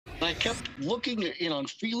I kept looking at, and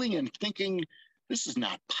feeling and thinking, this is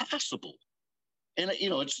not possible. And,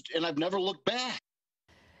 and I've never looked back.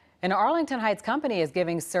 An Arlington Heights company is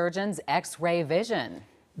giving surgeons X-ray vision.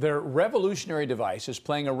 Their revolutionary device is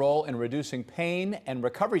playing a role in reducing pain and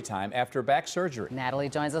recovery time after back surgery. Natalie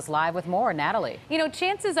joins us live with more. Natalie.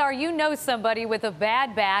 Chances are you know somebody with a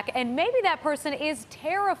bad back, and maybe that person is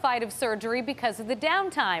terrified of surgery because of the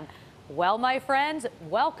downtime. Well, my friends,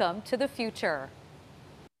 welcome to the future.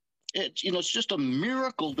 It's just a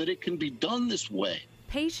miracle that it can be done this way.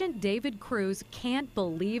 Patient David Cruz can't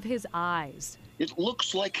believe his eyes. It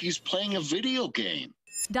looks like he's playing a video game.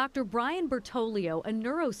 Dr. Brian Bertolio, a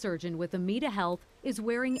neurosurgeon with Amita Health, is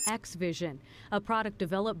wearing X-Vision, a product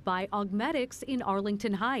developed by Augmetics in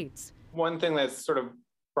Arlington Heights. One thing that's sort of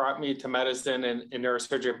brought me to medicine and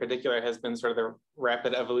neurosurgery in particular has been sort of the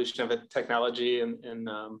rapid evolution of the technology and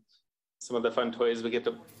some of the fun toys we get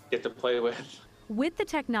to play with. With the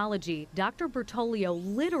technology, Dr. Bertolio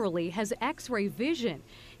literally has X-ray vision.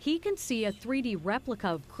 He can see a 3D replica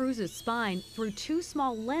of Cruz's spine through two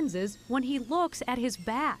small lenses when he looks at his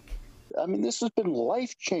back. I mean, this has been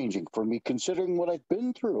life-changing for me considering what I've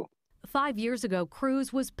been through. 5 years ago,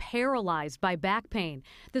 Cruz was paralyzed by back pain.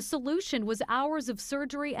 The solution was hours of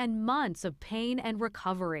surgery and months of pain and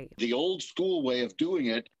recovery. The old school way of doing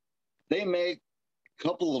it, they make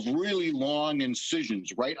couple of really long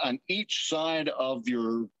incisions right on each side of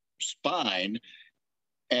your spine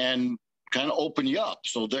and kind of open you up.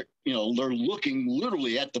 So they're looking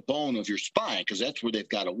literally at the bone of your spine because that's where they've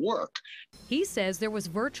got to work. He says there was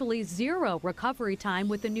virtually zero recovery time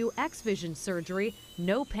with the new X-Vision surgery,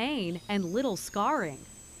 no pain and little scarring.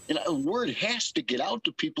 And a word has to get out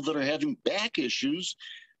to people that are having back issues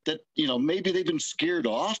that, maybe they've been scared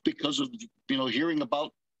off because of, hearing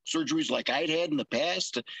about surgeries like I'd had in the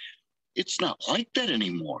past. It's not like that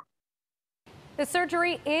anymore. The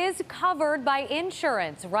surgery is covered by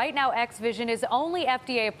insurance. Right now, X-Vision is only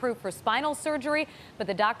FDA approved for spinal surgery, but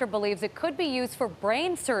the doctor believes it could be used for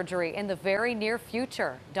brain surgery in the very near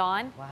future. Dawn? Wow.